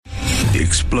The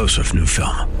explosive new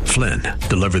film, Flynn,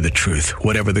 deliver the truth,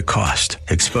 whatever the cost.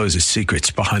 Exposes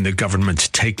secrets behind the government's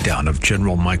takedown of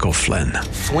General Michael Flynn.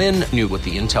 Flynn knew what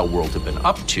the intel world had been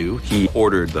up to. He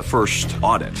ordered the first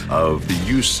audit of the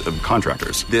use of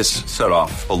contractors. This set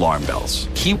off alarm bells.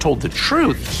 He told the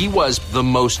truth. He was the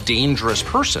most dangerous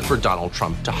person for Donald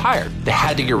Trump to hire. They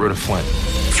had to get rid of Flynn.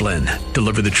 Flynn,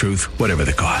 deliver the truth, whatever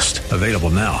the cost. Available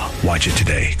now. Watch it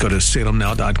today. Go to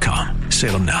salemnow.com.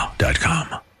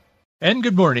 salemnow.com. And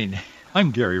good morning. I'm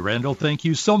Gary Randall. Thank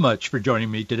you so much for joining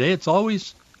me today. It's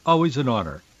always an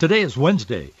honor. Today is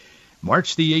Wednesday,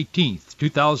 March the 18th,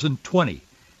 2020,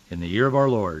 in the year of our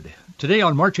Lord. Today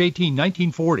on March 18,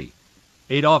 1940,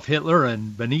 Adolf Hitler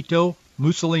and Benito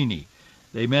Mussolini,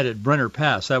 they met at Brenner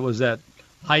Pass. That was that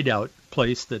hideout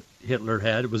place that Hitler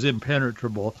had. It was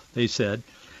impenetrable, they said.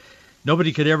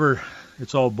 Nobody could ever,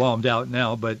 it's all bombed out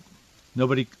now, but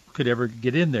nobody could ever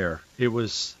get in there. It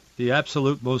was the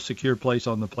absolute most secure place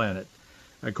on the planet,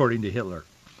 according to Hitler.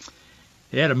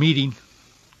 They had a meeting.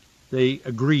 They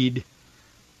agreed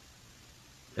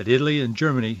that Italy and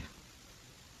Germany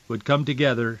would come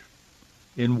together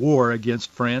in war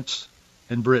against France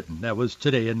and Britain. That was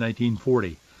today in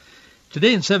 1940. Today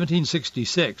in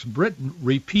 1766, Britain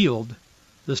repealed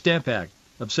the Stamp Act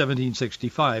of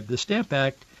 1765. The Stamp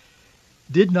Act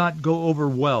did not go over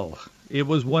well. It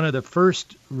was one of the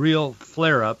first real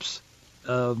flare-ups,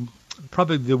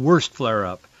 probably the worst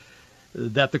flare-up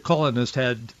that the colonists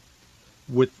had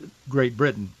with Great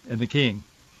Britain and the King.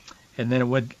 And then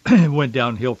it went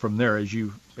downhill from there, as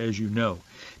you know.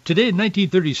 Today in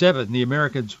 1937, the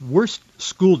Americans' worst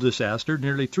school disaster,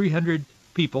 nearly 300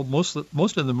 people, most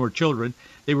of them were children,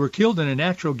 they were killed in a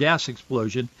natural gas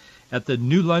explosion at the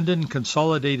New London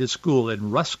Consolidated School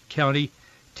in Rusk County,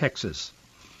 Texas.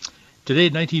 Today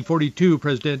in 1942,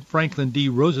 President Franklin D.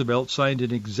 Roosevelt signed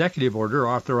an executive order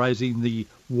authorizing the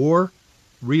War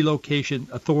Relocation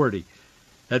Authority.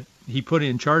 That he put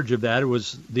in charge of that. It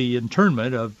was the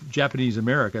internment of Japanese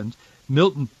Americans.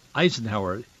 Milton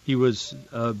Eisenhower, he was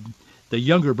the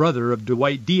younger brother of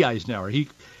Dwight D. Eisenhower.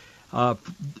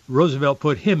 Roosevelt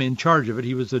put him in charge of it.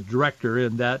 He was the director,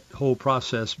 and that whole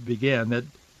process began. That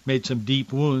made some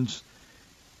deep wounds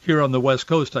here on the West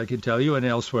Coast, I can tell you, and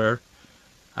elsewhere.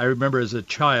 I remember as a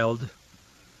child,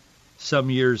 some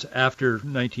years after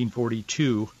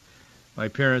 1942, my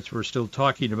parents were still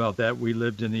talking about that. We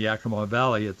lived in the Yakima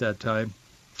Valley at that time,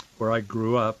 where I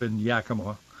grew up in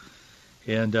Yakima.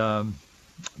 And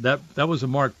that was a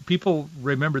mark. People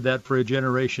remember that for a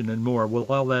generation and more. Well,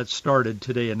 all that started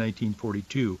today in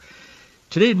 1942.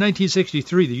 Today in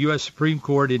 1963, the U.S. Supreme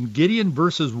Court in Gideon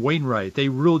versus Wainwright, they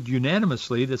ruled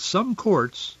unanimously that some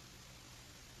courts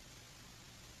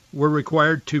were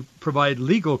required to provide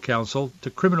legal counsel to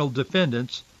criminal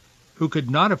defendants who could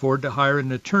not afford to hire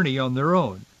an attorney on their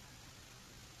own.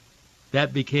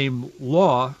 That became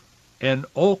law, and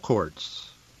all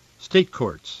courts, state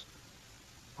courts,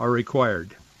 are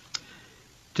required.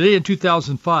 Today in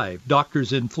 2005,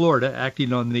 doctors in Florida,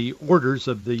 acting on the orders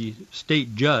of the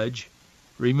state judge,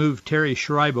 removed Terry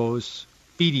Schreibo's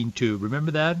feeding tube.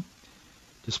 Remember that?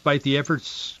 Despite the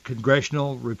efforts,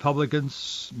 congressional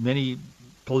Republicans, many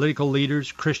political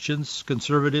leaders, Christians,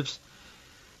 conservatives,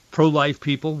 pro-life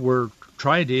people were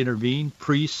trying to intervene,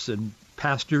 priests and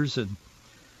pastors, and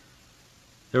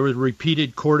there were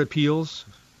repeated court appeals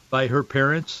by her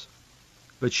parents,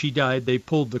 but she died. They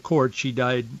pulled the court. She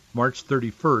died March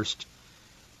 31st,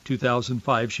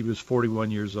 2005. She was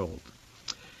 41 years old.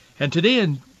 And today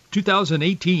in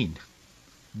 2018,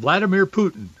 Vladimir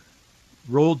Putin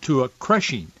rolled to a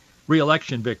crushing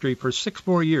re-election victory for 6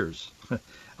 more years.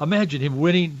 Imagine him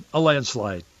winning a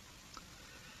landslide.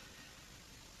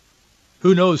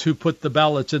 Who knows who put the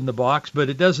ballots in the box, but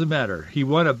it doesn't matter.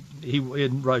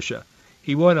 In Russia.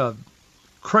 He won a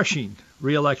crushing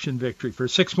re-election victory for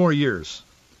 6 more years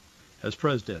as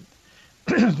president.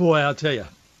 Boy, I'll tell you.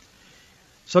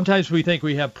 Sometimes we think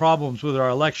we have problems with our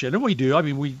election, and we do. I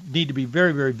mean, we need to be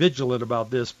very, very vigilant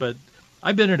about this, but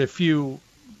I've been in a few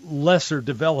lesser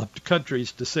developed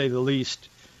countries, to say the least,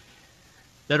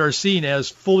 that are seen as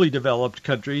fully developed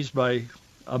countries by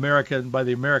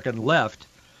the American left.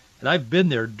 And I've been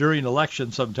there during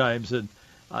elections sometimes, and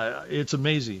it's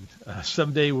amazing.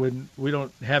 Someday when we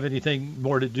don't have anything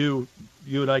more to do,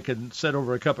 you and I can sit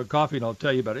over a cup of coffee and I'll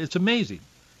tell you about it. It's amazing.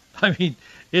 I mean,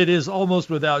 it is almost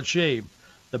without shame.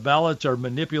 The ballots are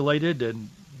manipulated and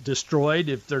destroyed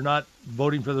if they're not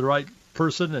voting for the right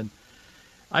person. And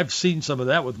I've seen some of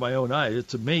that with my own eyes.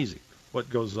 It's amazing what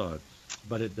goes on,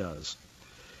 but it does.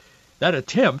 That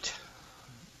attempt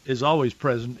is always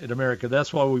present in America.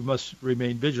 That's why we must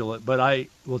remain vigilant. But I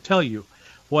will tell you,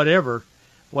 whatever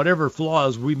whatever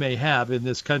flaws we may have in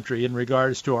this country in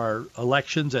regards to our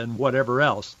elections and whatever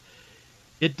else,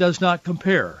 it does not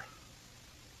compare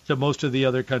to most of the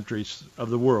other countries of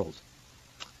the world.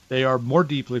 They are more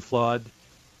deeply flawed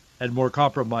and more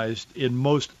compromised in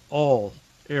most all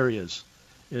areas,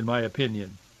 in my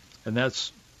opinion. And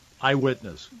that's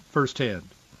eyewitness, firsthand.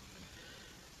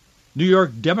 New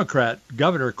York Democrat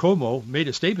Governor Cuomo made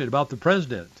a statement about the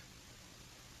president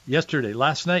yesterday,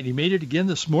 last night. He made it again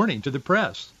this morning to the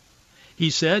press. He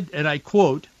said, and I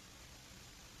quote,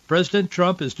 "President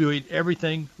Trump is doing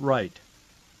everything right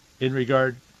in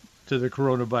regard to the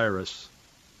coronavirus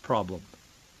problem."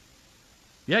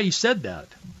 Yeah, he said that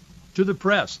to the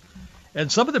press. And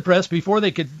some of the press, before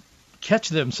they could catch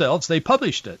themselves, they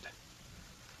published it.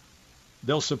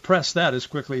 They'll suppress that as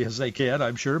quickly as they can,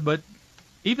 I'm sure. But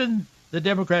even the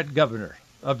Democrat governor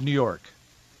of New York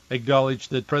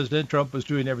acknowledged that President Trump was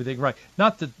doing everything right.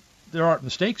 Not that there aren't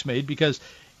mistakes made, because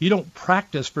you don't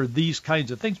practice for these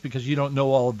kinds of things because you don't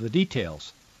know all of the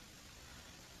details.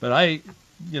 But I,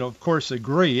 of course,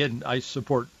 agree, and I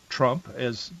support Trump,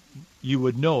 as you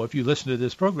would know if you listen to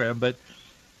this program. But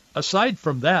aside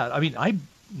from that,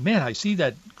 I see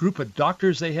that group of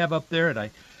doctors they have up there, and I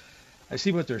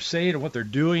see what they're saying and what they're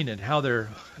doing and how they're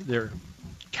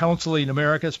counseling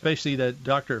America, especially that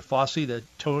Dr. Fauci, that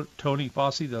Tony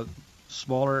Fauci, the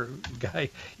smaller guy.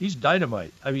 He's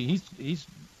dynamite.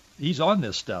 He's on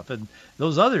this stuff, and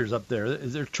those others up there,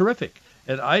 they're terrific.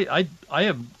 And I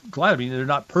am glad. They're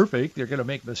not perfect. They're going to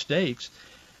make mistakes.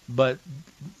 But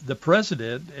the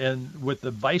president, and with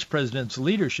the vice president's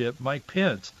leadership, Mike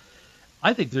Pence,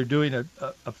 I think they're doing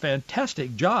a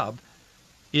fantastic job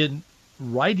in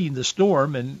riding the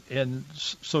storm and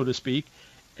so to speak,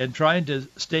 and trying to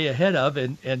stay ahead of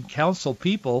and counsel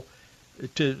people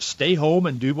to stay home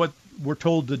and do what we're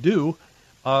told to do.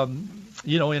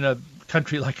 In a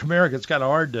country like America, it's kind of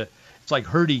hard to, it's like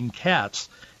herding cats.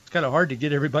 It's kind of hard to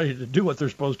get everybody to do what they're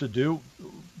supposed to do.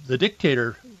 The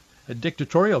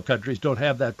dictatorial countries don't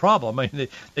have that problem.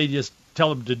 They just tell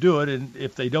them to do it, and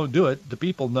if they don't do it, the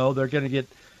people know they're going to get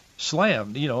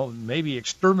slammed, maybe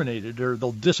exterminated, or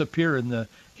they'll disappear in the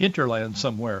hinterland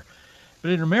somewhere.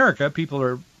 But in America,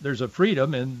 there's a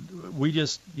freedom, and we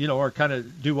just, are kind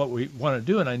of do what we want to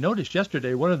do. And I noticed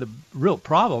yesterday one of the real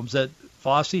problems that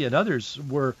Fauci and others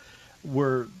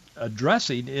were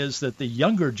addressing is that the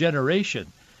younger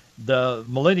generation, the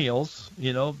millennials,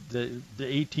 the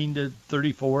 18 to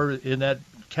 34 in that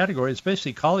category,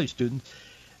 especially college students,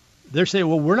 they're saying,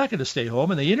 well, we're not going to stay home.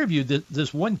 And they interviewed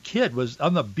this one kid, was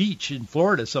on the beach in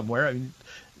Florida somewhere,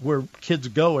 where kids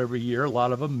go every year, a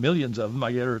lot of them, millions of them,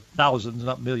 I guess, or thousands,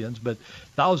 not millions, but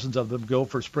thousands of them go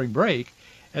for spring break.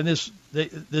 And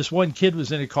this one kid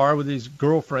was in a car with his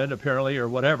girlfriend, apparently, or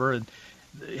whatever, and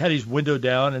had his window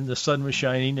down, and the sun was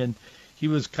shining, and he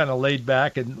was kind of laid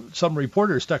back, and some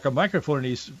reporter stuck a microphone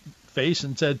in his face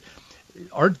and said,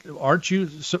 aren't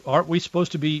we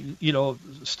supposed to be,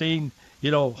 staying,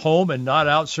 home and not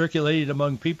out circulating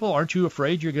among people? Aren't you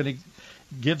afraid you're going to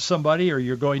give somebody, or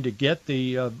you're going to get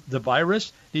the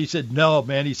virus? He said, no,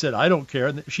 man. He said, I don't care.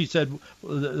 And she said,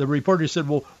 the reporter said,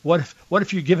 well, what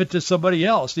if you give it to somebody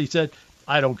else? He said,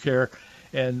 I don't care,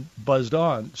 and buzzed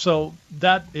on. So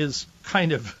that is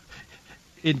kind of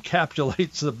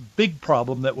encapsulates the big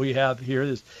problem that we have here,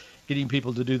 is getting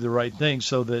people to do the right thing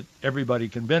so that everybody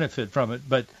can benefit from it.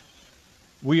 But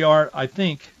I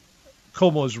think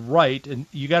Cuomo's right, and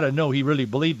you got to know he really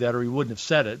believed that, or he wouldn't have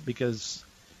said it, because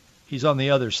he's on the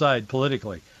other side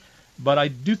politically. But I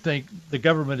do think the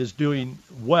government is doing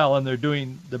well, and they're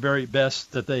doing the very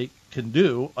best that they can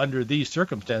do under these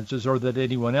circumstances, or that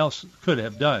anyone else could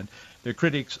have done. The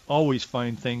critics always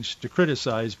find things to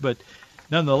criticize, but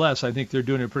nonetheless, I think they're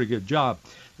doing a pretty good job.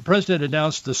 The president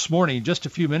announced this morning, just a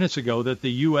few minutes ago, that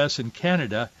the U.S. and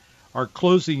Canada are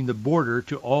closing the border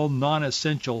to all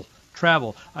non-essential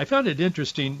travel. I found it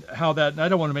interesting how that, and I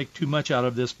don't want to make too much out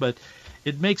of this, but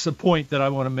it makes a point that I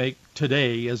want to make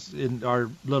today, as in our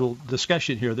little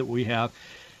discussion here that we have,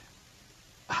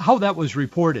 how that was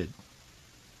reported.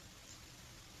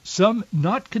 Some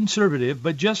not conservative,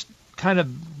 but just kind of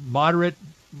moderate,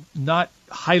 not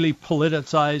highly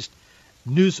politicized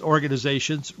news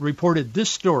organizations reported this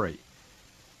story.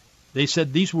 They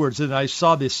said these words, and I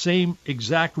saw the same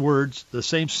exact words, the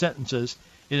same sentences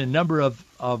in a number of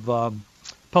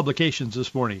publications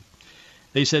this morning.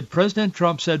 They said President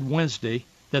Trump said Wednesday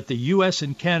that the U.S.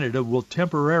 and Canada will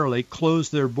temporarily close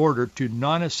their border to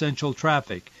non-essential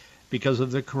traffic because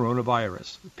of the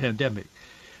coronavirus pandemic.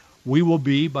 We will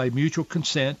be, by mutual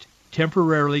consent,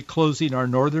 temporarily closing our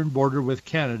northern border with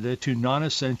Canada to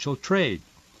non-essential trade.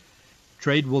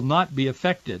 Trade will not be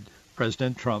affected,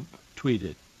 President Trump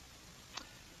tweeted.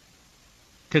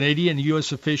 Canadian and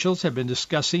U.S. officials have been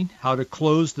discussing how to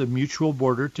close the mutual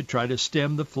border to try to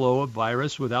stem the flow of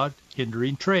virus without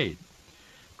hindering trade.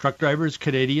 Truck drivers,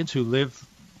 Canadians who live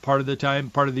part of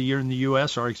the year in the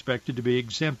U.S. are expected to be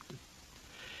exempted.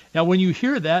 Now, when you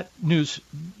hear that news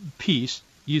piece,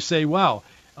 you say, wow,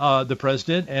 the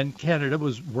President and Canada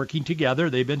was working together.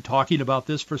 They've been talking about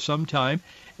this for some time,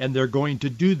 and they're going to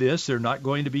do this. They're not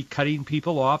going to be cutting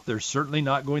people off. They're certainly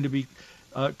not going to be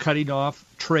cutting off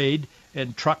trade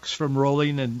and trucks from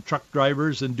rolling and truck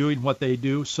drivers and doing what they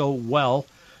do so well.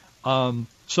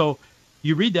 So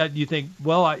you read that and you think,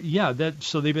 well,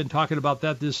 so they've been talking about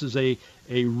that. This is a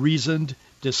reasoned,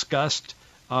 discussed,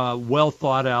 well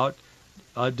thought out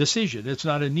decision. It's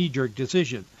not a knee-jerk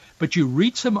decision. But you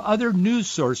read some other news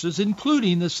sources,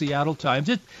 including the Seattle Times.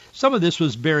 Some of this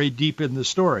was buried deep in the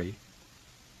story.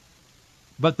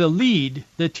 But the lead,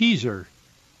 the teaser,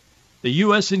 the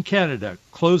U.S. and Canada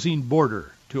closing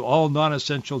border to all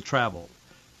non-essential travel.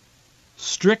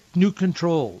 Strict new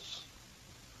controls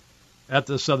at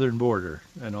the southern border,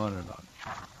 and on and on.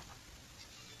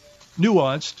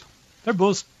 Nuanced. They're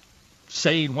both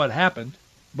saying what happened,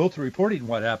 both reporting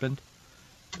what happened.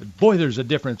 But boy, there's a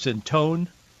difference in tone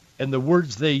and the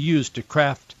words they use to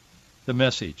craft the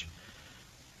message.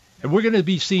 And we're going to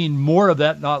be seeing more of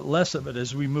that, not less of it,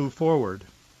 as we move forward.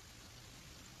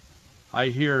 I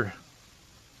hear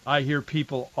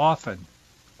people often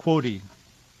quoting,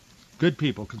 good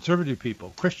people, conservative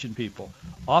people, Christian people,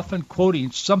 often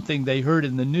quoting something they heard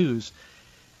in the news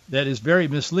that is very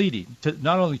misleading,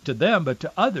 not only to them, but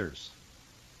to others.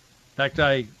 In fact,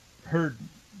 I heard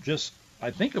I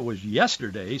think it was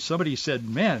yesterday, somebody said,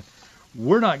 man,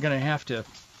 we're not going to have to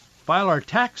file our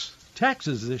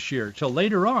taxes this year till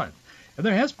later on. And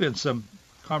there has been some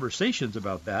conversations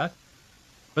about that.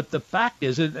 But the fact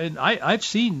is, and I've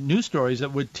seen news stories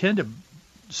that would tend to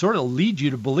sort of lead you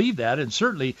to believe that, and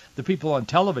certainly the people on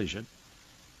television.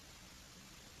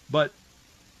 But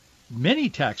many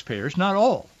taxpayers, not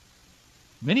all,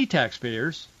 many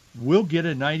taxpayers will get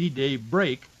a 90-day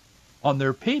break on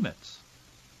their payments.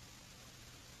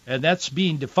 And that's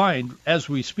being defined as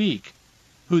we speak,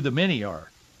 who the many are,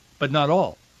 but not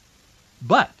all.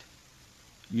 But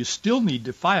you still need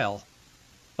to file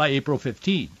by April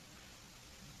 15.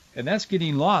 And that's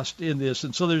getting lost in this.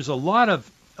 And so there's a lot of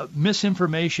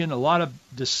misinformation, a lot of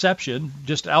deception,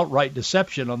 just outright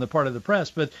deception on the part of the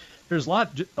press, but there's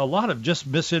a lot of just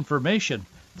misinformation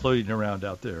floating around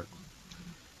out there.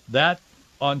 That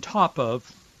on top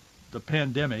of the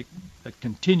pandemic that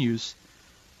continues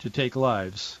to take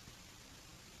lives.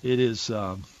 It is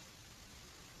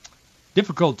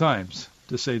difficult times,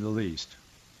 to say the least.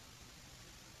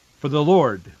 For the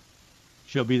Lord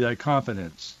shall be thy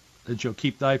confidence, and shall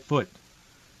keep thy foot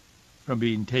from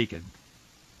being taken.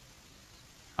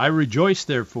 I rejoice,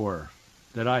 therefore,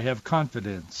 that I have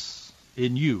confidence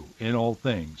in you in all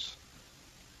things,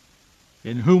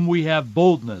 in whom we have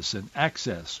boldness and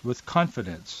access with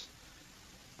confidence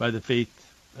by the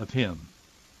faith of him.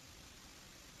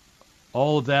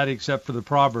 All of that except for the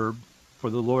proverb, for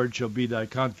the Lord shall be thy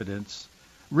confidence,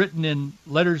 written in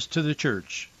letters to the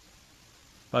church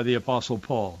by the Apostle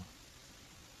Paul.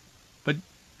 But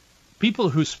people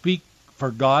who speak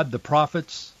for God, the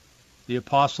prophets, the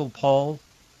Apostle Paul,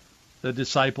 the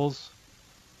disciples,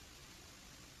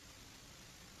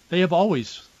 they have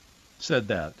always said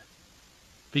that,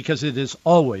 because it has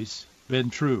always been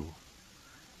true.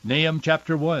 Nahum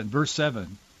chapter 1, verse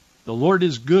 7, the Lord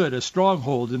is good, a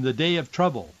stronghold in the day of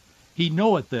trouble. He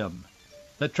knoweth them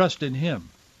that trust in him.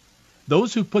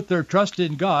 Those who put their trust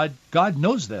in God, God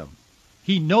knows them.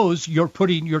 He knows you're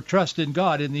putting your trust in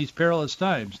God in these perilous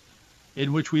times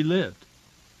in which we lived.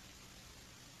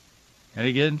 And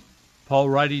again, Paul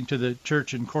writing to the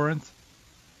church in Corinth,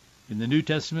 in the New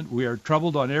Testament, we are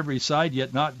troubled on every side,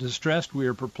 yet not distressed. We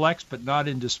are perplexed, but not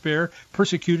in despair.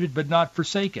 Persecuted, but not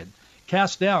forsaken.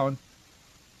 Cast down,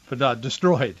 but not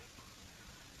destroyed.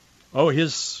 Oh,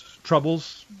 his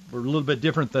troubles were a little bit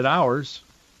different than ours,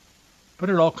 but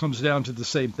it all comes down to the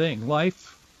same thing.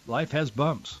 Life has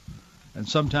bumps, and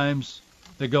sometimes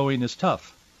the going is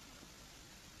tough.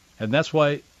 And that's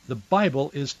why the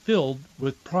Bible is filled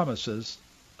with promises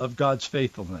of God's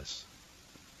faithfulness.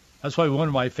 That's why one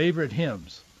of my favorite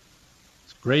hymns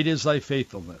is, Great is Thy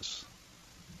Faithfulness.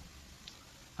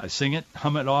 I sing it,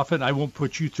 hum it often. I won't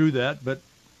put you through that, but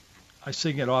I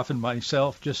sing it often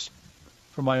myself just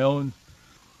for my own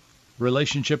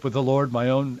relationship with the Lord, my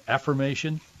own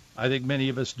affirmation. I think many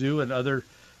of us do, and other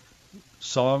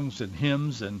songs and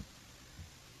hymns and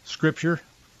scripture.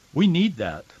 We need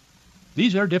that.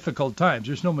 These are difficult times.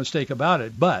 There's no mistake about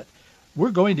it, but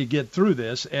we're going to get through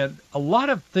this, and a lot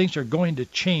of things are going to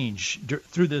change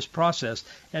through this process,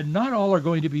 and not all are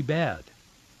going to be bad.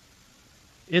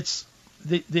 It's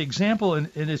the example, and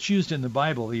it's used in the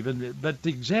Bible even, but the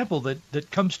example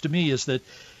that comes to me is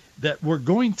that we're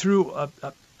going through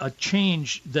a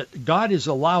change that God is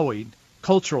allowing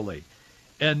culturally.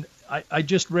 And I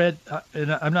just read,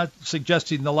 and I'm not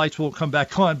suggesting the lights won't come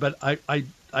back on, but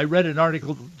I read an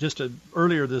article just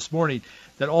earlier this morning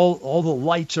that all the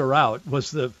lights are out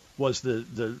was the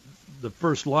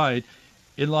first line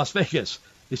in Las Vegas.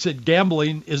 They said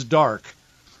gambling is dark.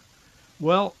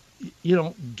 Well,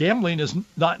 gambling is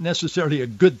not necessarily a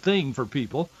good thing for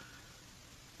people,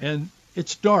 and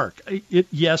it's dark.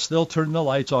 Yes, they'll turn the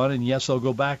lights on, and yes, they'll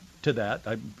go back to that,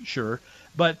 I'm sure.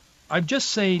 But I'm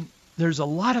just saying there's a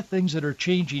lot of things that are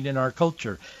changing in our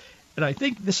culture, and I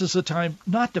think this is a time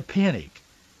not to panic.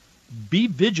 Be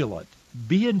vigilant,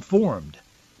 be informed,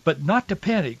 but not to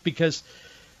panic, because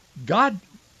God,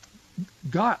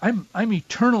 I'm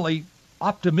eternally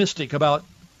optimistic about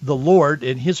the Lord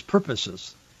and his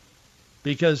purposes,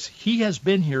 because he has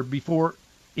been here before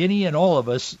any and all of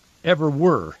us ever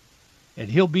were, and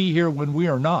he'll be here when we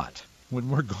are not, when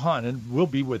we're gone, and we'll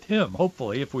be with him,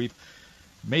 hopefully, if we've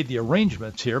made the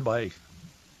arrangements here by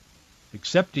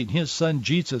accepting his son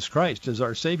Jesus Christ as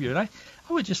our Savior. And I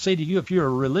would just say to you, if you're a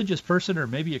religious person or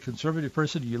maybe a conservative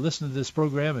person, you listen to this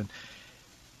program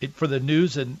and for the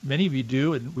news, and many of you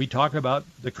do, and we talk about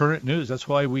the current news. That's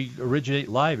why we originate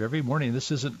live every morning.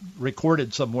 This isn't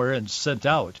recorded somewhere and sent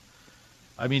out.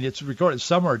 I mean, it's recorded.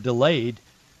 Some are delayed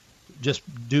just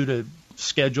due to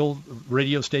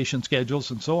radio station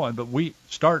schedules and so on, but we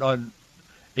start on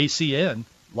ACN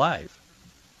live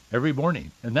every morning.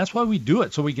 And that's why we do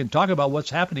it, so we can talk about what's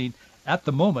happening at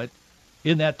the moment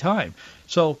in that time.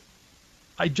 So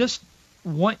I just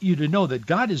want you to know that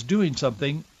God is doing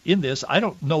something in this. I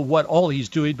don't know what all he's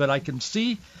doing, but I can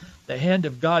see the hand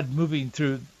of God moving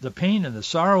through the pain and the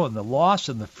sorrow and the loss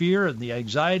and the fear and the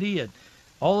anxiety and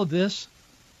all of this.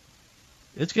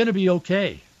 It's going to be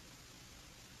okay.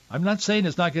 I'm not saying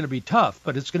it's not going to be tough,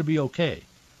 but it's going to be okay,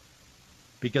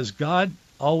 because God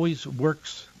always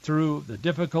works through the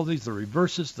difficulties, the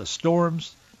reverses, the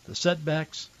storms, the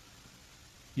setbacks.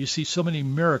 You see so many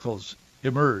miracles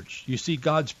emerge. You see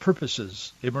God's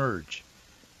purposes emerge.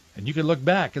 And you can look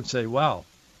back and say, wow,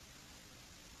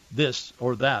 this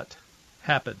or that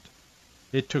happened.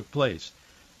 It took place.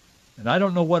 And I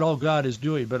don't know what all God is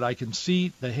doing, but I can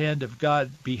see the hand of God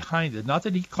behind it. Not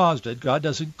that he caused it. God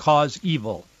doesn't cause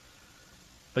evil.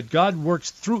 But God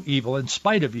works through evil in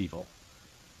spite of evil.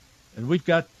 And we've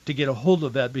got to get a hold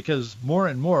of that, because more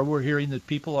and more we're hearing that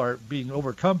people are being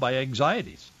overcome by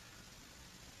anxieties.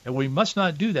 And we must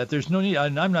not do that. There's no need,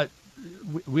 and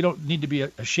we don't need to be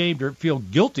ashamed or feel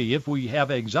guilty if we have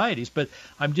anxieties, but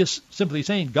I'm just simply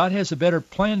saying God has a better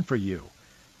plan for you.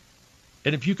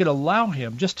 And if you could allow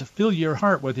him just to fill your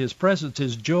heart with his presence,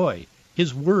 his joy,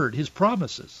 his word, his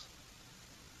promises,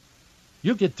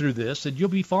 you'll get through this and you'll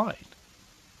be fine.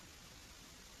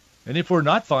 And if we're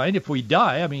not fine, if we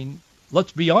die, I mean,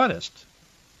 let's be honest.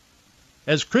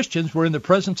 As Christians, we're in the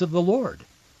presence of the Lord.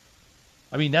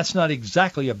 I mean, that's not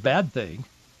exactly a bad thing.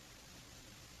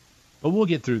 But we'll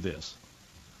get through this.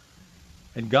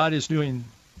 And God is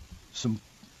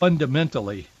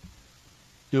fundamentally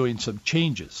doing some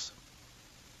changes,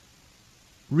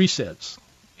 resets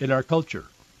in our culture.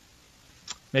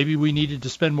 Maybe we needed to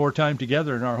spend more time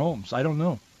together in our homes. I don't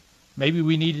know. Maybe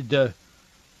we needed to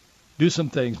do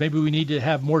some things. Maybe we need to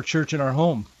have more church in our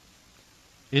home,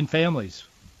 in families.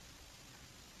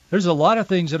 There's a lot of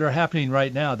things that are happening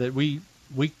right now that we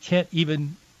can't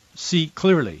even see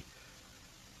clearly,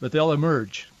 but they'll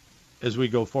emerge as we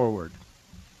go forward.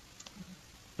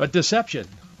 But deception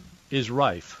is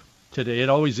rife today. It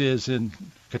always is in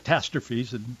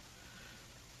catastrophes and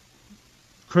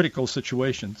critical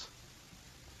situations.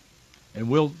 And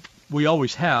we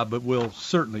always have, but we'll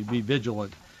certainly be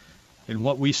vigilant in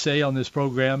what we say on this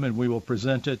program, and we will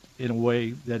present it in a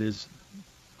way that is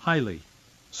highly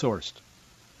sourced.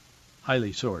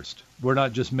 Highly sourced. We're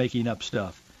not just making up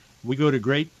stuff. We go to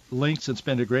great lengths and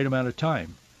spend a great amount of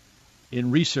time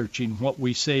in researching what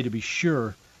we say to be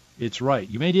sure it's right.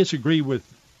 You may disagree with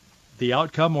the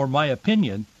outcome or my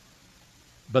opinion,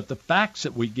 but the facts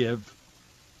that we give,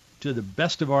 to the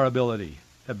best of our ability,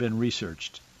 have been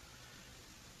researched.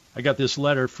 I got this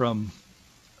letter from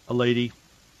a lady.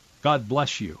 God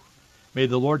bless you. May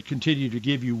the Lord continue to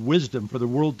give you wisdom for the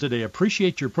world today.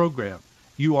 Appreciate your program.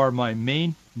 You are my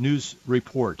main news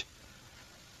report.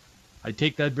 I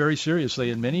take that very seriously,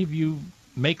 and many of you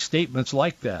make statements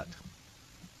like that.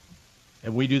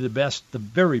 And we do the best, the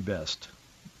very best,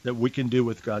 that we can do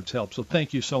with God's help. So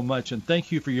thank you so much, and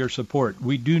thank you for your support.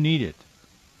 We do need it.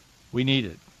 We need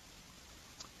it.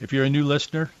 If you're a new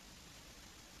listener,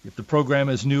 if the program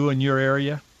is new in your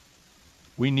area,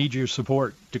 we need your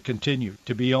support to continue,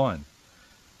 to be on.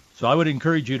 So I would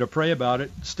encourage you to pray about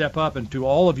it, step up, and to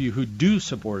all of you who do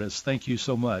support us, thank you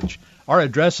so much. Our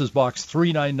address is Box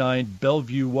 399,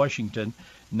 Bellevue, Washington,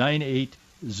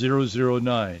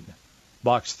 98009.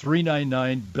 Box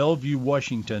 399, Bellevue,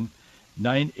 Washington,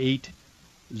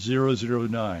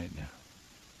 98009.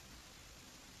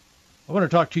 I want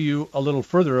to talk to you a little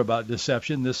further about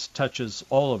deception. This touches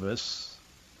all of us.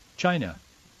 China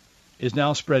is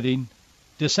now spreading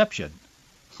deception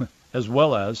as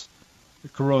well as the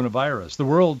coronavirus. The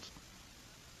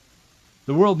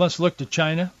world must look to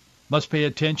China, must pay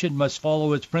attention, must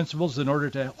follow its principles in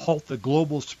order to halt the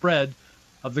global spread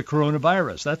of the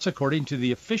coronavirus. That's according to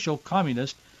the official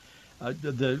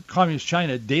the Communist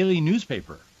China daily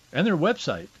newspaper and their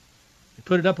website. They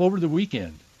put it up over the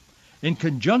weekend. In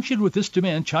conjunction with this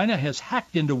demand, China has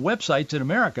hacked into websites in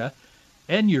America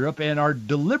and Europe and are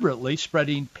deliberately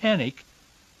spreading panic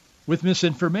with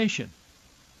misinformation.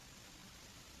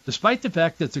 Despite the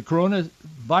fact that the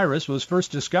coronavirus was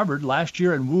first discovered last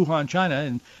year in Wuhan, China,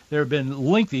 and there have been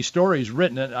lengthy stories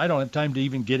written, and I don't have time to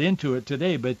even get into it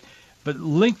today, but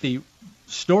lengthy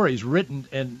stories written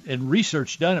and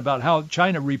research done about how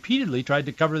China repeatedly tried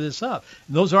to cover this up.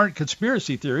 And those aren't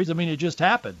conspiracy theories. I mean, it just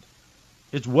happened.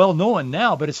 It's well known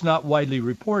now, but it's not widely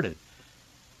reported.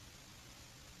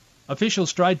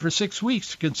 Officials tried for 6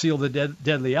 weeks to conceal the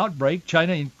deadly outbreak.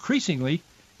 China increasingly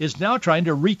is now trying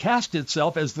to recast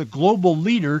itself as the global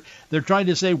leader. They're trying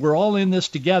to say we're all in this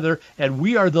together and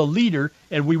we are the leader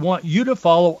and we want you to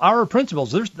follow our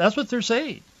principles. That's what they're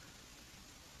saying.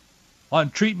 On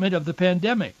treatment of the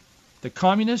pandemic, the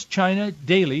Communist China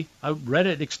Daily, I read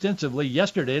it extensively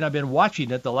yesterday and I've been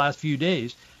watching it the last few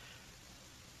days.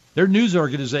 Their news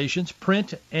organizations,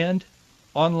 print and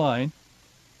online,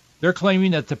 they're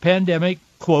claiming that the pandemic,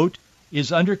 quote,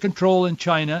 is under control in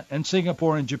China and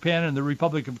Singapore and Japan and the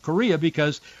Republic of Korea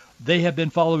because they have been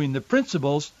following the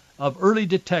principles of early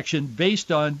detection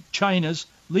based on China's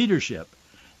leadership.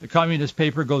 The communist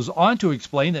paper goes on to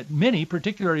explain that many,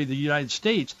 particularly the United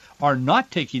States, are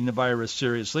not taking the virus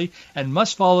seriously and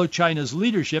must follow China's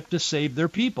leadership to save their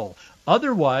people.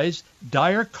 Otherwise,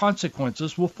 dire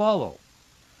consequences will follow.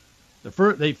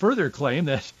 They further claim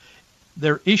that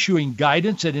they're issuing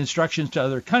guidance and instructions to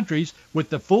other countries with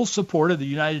the full support of the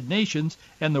United Nations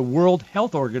and the World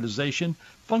Health Organization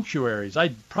functionaries. I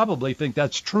probably think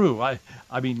that's true. I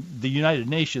mean, the United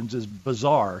Nations is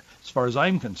bizarre as far as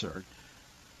I'm concerned.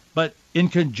 But in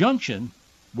conjunction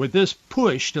with this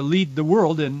push to lead the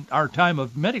world in our time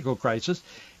of medical crisis,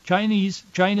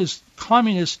 China's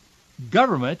communist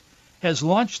government has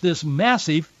launched this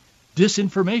massive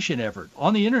disinformation effort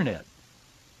on the internet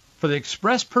for the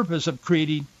express purpose of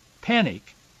creating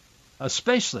panic,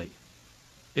 especially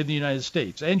in the United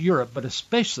States and Europe, but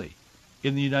especially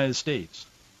in the United States.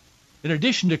 In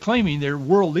addition to claiming their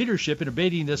world leadership in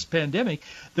abating this pandemic,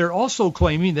 they're also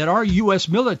claiming that our U.S.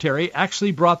 military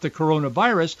actually brought the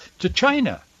coronavirus to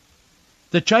China.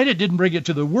 That China didn't bring it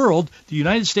to the world. The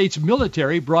United States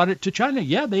military brought it to China.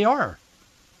 Yeah, they are.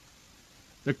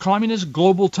 The Communist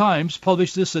Global Times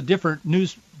published this, a different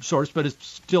news source, but it's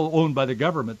still owned by the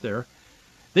government there.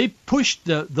 They pushed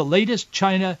the latest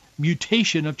China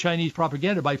mutation of Chinese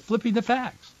propaganda by flipping the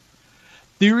facts.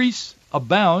 Theories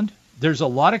abound. There's a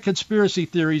lot of conspiracy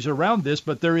theories around this,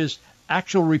 but there is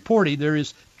actual reporting. There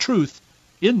is truth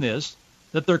in this,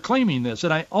 that they're claiming this.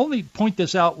 And I only point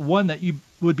this out, one, that you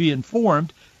would be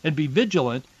informed and be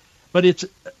vigilant, but it's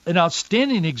an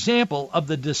outstanding example of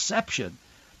the deception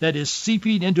that is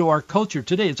seeping into our culture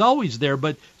today. It's always there,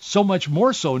 but so much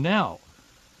more so now.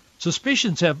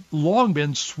 Suspicions have long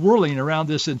been swirling around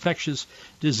this infectious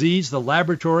disease, the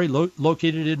laboratory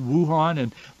located in Wuhan,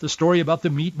 and the story about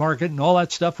the meat market and all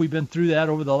that stuff. We've been through that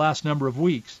over the last number of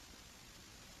weeks.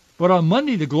 But on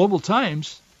Monday, the Global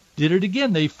Times did it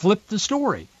again. They flipped the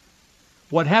story.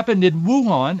 What happened in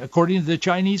Wuhan, according to the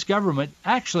Chinese government,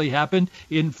 actually happened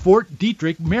in Fort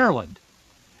Detrick, Maryland.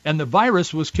 And the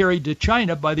virus was carried to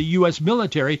China by the U.S.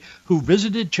 military, who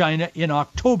visited China in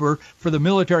October for the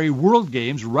Military World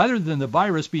Games, rather than the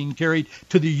virus being carried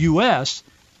to the U.S.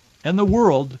 and the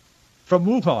world from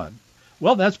Wuhan.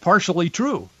 Well, that's partially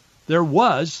true. There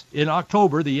was, in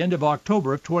October, the end of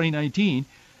October of 2019,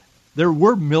 there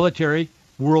were Military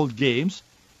World Games.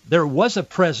 There was a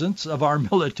presence of our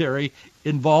military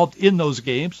involved in those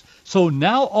games. So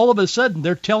now all of a sudden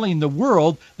they're telling the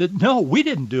world that, no, we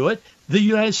didn't do it. The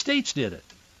United States did it.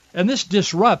 And this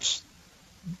disrupts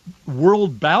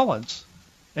world balance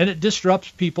And it disrupts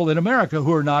people in America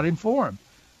who are not informed.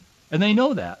 And they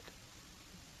know that.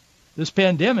 This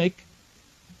pandemic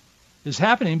is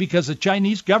happening because the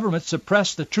Chinese government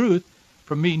suppressed the truth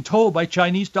from being told by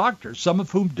Chinese doctors, some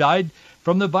of whom died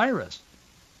from the virus.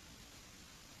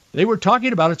 They were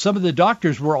talking about it. Some of the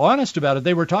doctors were honest about it.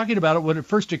 They were talking about it when it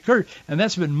first occurred, and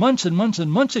that's been months and months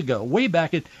and months ago, way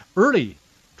back in early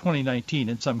 2019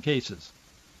 in some cases.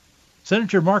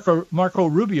 Senator Marco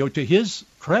Rubio, to his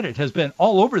credit, has been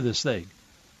all over this thing.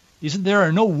 There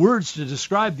are no words to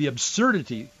describe the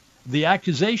absurdity of the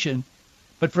accusation,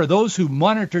 but for those who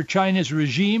monitor China's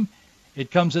regime, it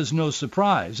comes as no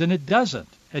surprise, and it doesn't.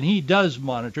 And he does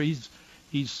monitor.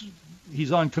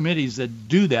 He's on committees that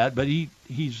do that, but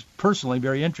he's personally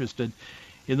very interested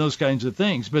in those kinds of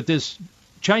things. But this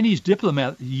Chinese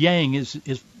diplomat, Yang is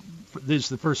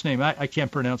the first name. I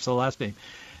can't pronounce the last name.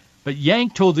 But Yang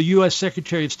told the U.S.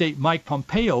 Secretary of State Mike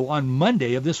Pompeo on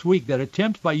Monday of this week that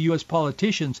attempts by U.S.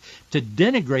 politicians to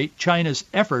denigrate China's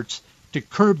efforts to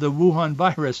curb the Wuhan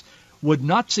virus would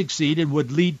not succeed and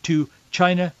would lead to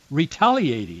China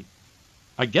retaliating,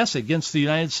 I guess, against the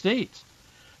United States.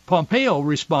 Pompeo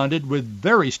responded with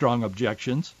very strong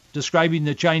objections, describing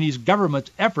the Chinese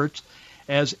government's efforts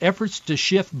as efforts to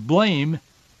shift blame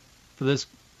for this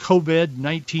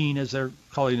COVID-19, as they're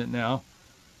calling it now,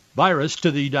 virus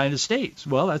to the United States.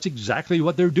 Well, that's exactly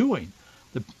what they're doing.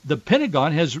 The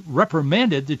Pentagon has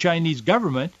reprimanded the Chinese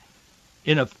government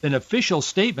in an official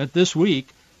statement this week.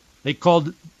 They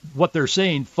called what they're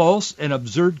saying false and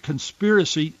absurd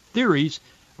conspiracy theories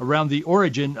around the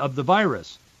origin of the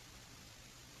virus.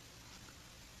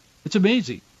 It's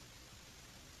amazing.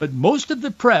 But most of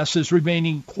the press is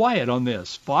remaining quiet on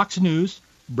this. Fox News,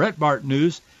 Breitbart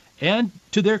News, and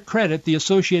to their credit, the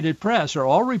Associated Press are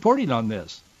all reporting on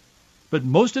this. But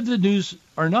most of the news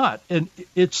are not. And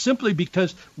it's simply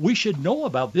because we should know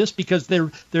about this, because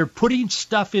they're putting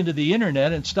stuff into the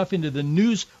internet and stuff into the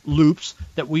news loops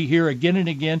that we hear again and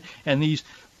again. And these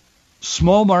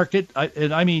small market,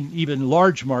 and I mean even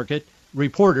large market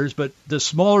reporters, but the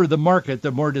smaller the market,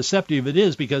 the more deceptive it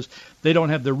is, because they don't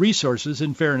have the resources,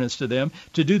 in fairness to them,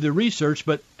 to do the research,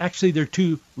 but actually they're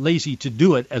too lazy to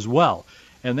do it as well.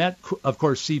 And that, of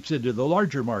course, seeps into the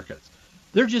larger markets.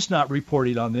 They're just not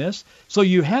reporting on this. So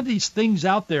you have these things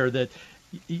out there that,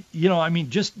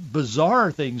 just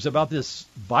bizarre things about this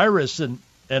virus and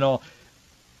all.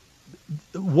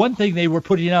 One thing they were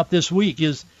putting out this week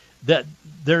is that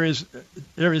there is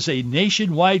a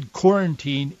nationwide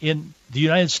quarantine in the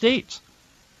United States.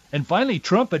 And finally,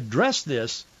 Trump addressed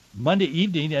this Monday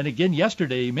evening, and again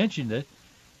yesterday he mentioned it.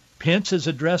 Pence has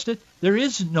addressed it. There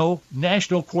is no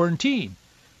national quarantine.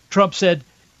 Trump said,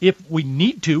 if we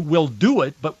need to, we'll do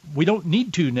it, but we don't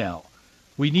need to now.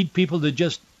 We need people to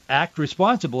just act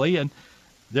responsibly, and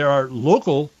there are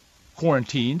local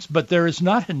quarantines, but there is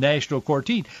not a national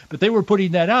quarantine. But they were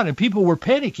putting that out, and people were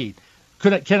panicking.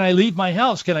 Can I leave my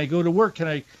house? Can I go to work? Can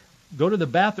I go to the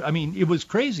bathroom? I mean, it was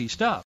crazy stuff.